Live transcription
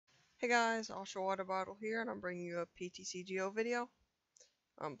Hey guys, Ultra Water Bottle here, and I'm bringing you a PTCGO video.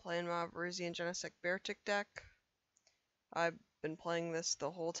 I'm playing my Verizian Genesect Beartic deck. I've been playing this the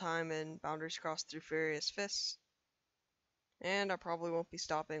whole time in Boundaries Crossed through Furious Fists, and I probably won't be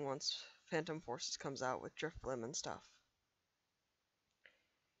stopping once Phantom Forces comes out with Driftblim and stuff.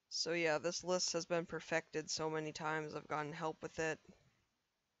 So yeah, this list has been perfected so many times, I've gotten help with it,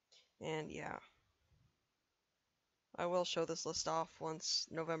 and yeah. I will show this list off once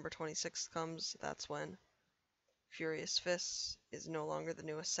November 26th comes. That's when Furious Fists is no longer the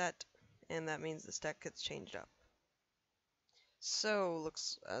newest set, and that means this deck gets changed up. So,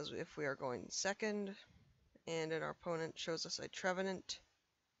 looks as if we are going second, and then our opponent shows us a Trevenant,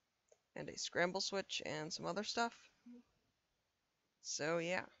 and a Scramble Switch, and some other stuff. So,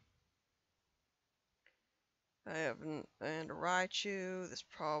 yeah. I have and a Raichu. This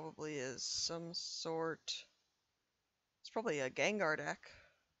probably is some sort. It's probably a Gengar deck,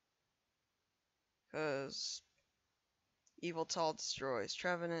 because Yveltal destroys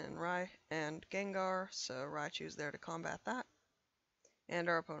Trevenant and Gengar, so Raichu's there to combat that. And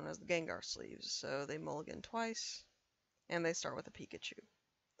our opponent has the Gengar sleeves, so they mulligan twice, and they start with a Pikachu.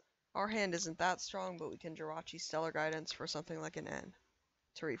 Our hand isn't that strong, but we can Jirachi Stellar Guidance for something like an N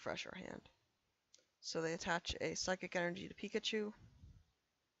to refresh our hand. So they attach a Psychic Energy to Pikachu,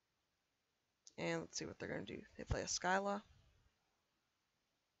 and let's see what they're going to do. They play a Skyla.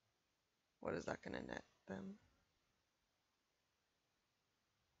 What is that going to net them?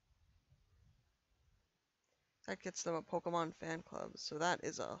 That gets them a Pokemon fan club, so that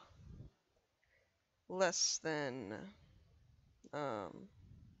is a less than,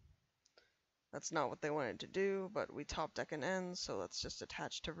 that's not what they wanted to do, but we top deck an N, so let's just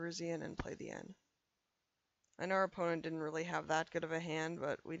attach to Verizian and play the N. I know our opponent didn't really have that good of a hand,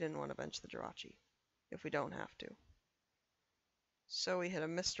 but we didn't want to bench the Jirachi if we don't have to. So we hit a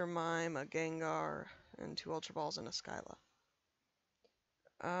Mr. Mime, a Gengar, and 2 Ultra Balls and a Skyla.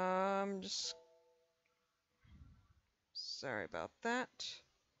 Just sorry about that.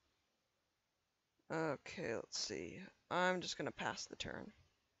 Okay, let's see. I'm just gonna pass the turn.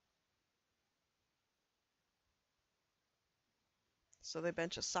 So they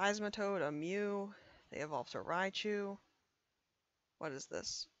bench a Seismitoad, a Mew. They evolve to Raichu. What is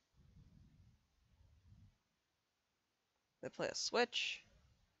this? They play a Switch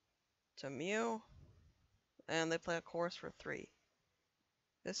to Mew, and they play a Chorus for 3.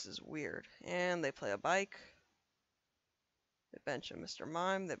 This is weird. And they play a Bike. They bench a Mr.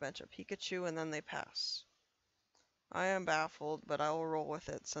 Mime, they bench a Pikachu, and then they pass. I am baffled, but I will roll with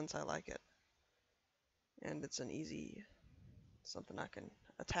it since I like it. And it's an easy, something I can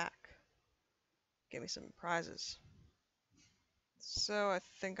attack. Give me some prizes. So I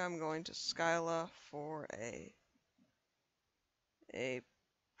think I'm going to Skyla for a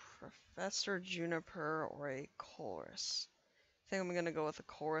Professor Juniper or a Chorus. I think I'm going to go with a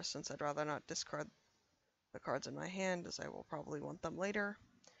Chorus since I'd rather not discard the cards in my hand, as I will probably want them later.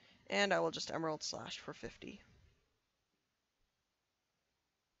 And I will just Emerald Slash for 50.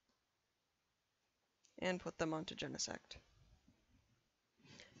 And put them onto Genesect.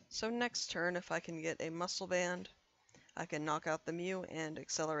 So next turn, if I can get a Muscle Band, I can knock out the Mew and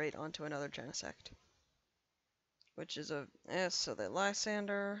accelerate onto another Genesect. Which is a S, so they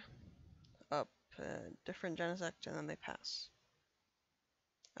Lysander, up a different Genesect, and then they pass.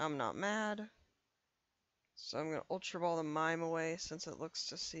 I'm not mad. So I'm going to Ultra Ball the Mime away, since it looks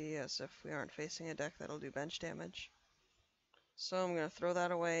to see as if we aren't facing a deck that'll do bench damage. So I'm going to throw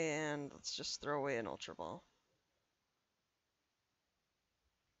that away, and let's just throw away an Ultra Ball.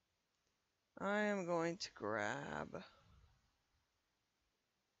 I am going to grab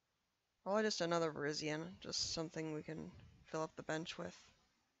probably just another Verizian, just something we can fill up the bench with.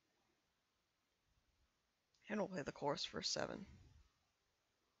 And we'll play the Chorus for 7.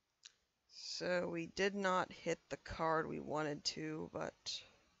 So we did not hit the card we wanted to, but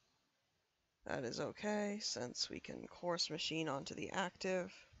that is okay, since we can Chorus Machine onto the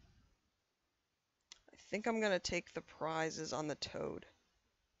active. I think I'm going to take the prizes on the Toad.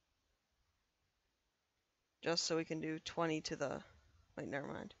 Just so we can do 20 to the... Wait, never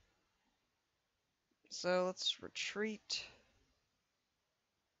mind. So let's retreat.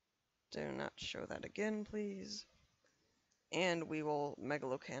 Do not show that again, please. And we will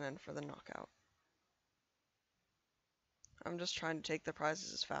Megalocannon for the knockout. I'm just trying to take the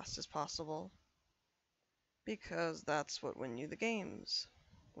prizes as fast as possible, because that's what wins you the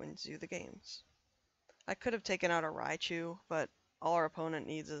games. I could have taken out a Raichu, but all our opponent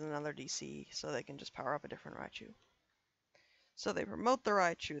needs is another DC, so they can just power up a different Raichu. So they promote the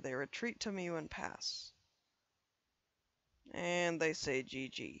Raichu, they retreat to Mew and pass. And they say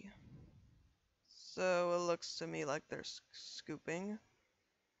GG. So it looks to me like they're scooping,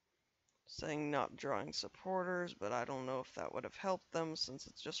 saying not drawing supporters, but I don't know if that would have helped them since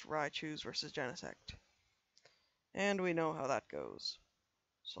it's just Raichus versus Genesect. And we know how that goes.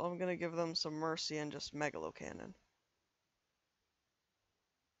 So I'm gonna give them some mercy and just Megalo Cannon.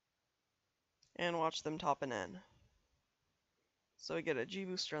 And watch them top an N. So we get a G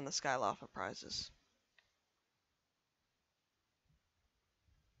booster and the Skyloft prizes.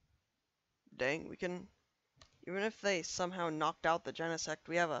 Dang, we can... Even if they somehow knocked out the Genesect,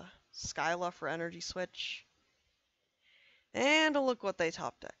 we have a Skyloft for energy switch. And look what they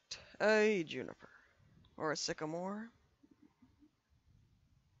top decked. A Juniper. Or a Sycamore.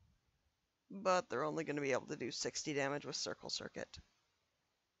 But they're only going to be able to do 60 damage with Circle Circuit.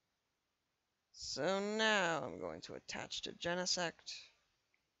 So now I'm going to attach to Genesect.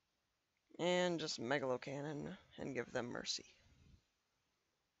 And just Megalo Cannon and give them mercy.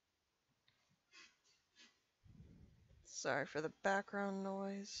 Sorry for the background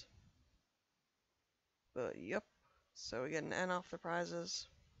noise. But yep. So we get an N off the prizes.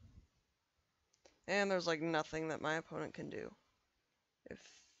 And there's like nothing that my opponent can do. If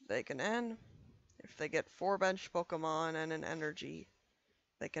they can N, if they get 4 bench Pokemon and an energy,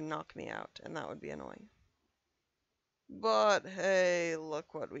 they can knock me out, and that would be annoying. But hey,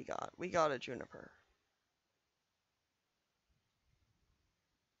 look what we got. We got a Juniper.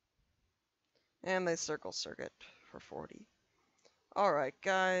 And they Circle Circuit for 40. Alright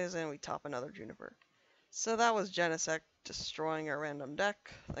guys, and we top another Juniper. So that was Genesect destroying our random deck.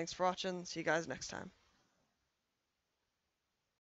 Thanks for watching, see you guys next time.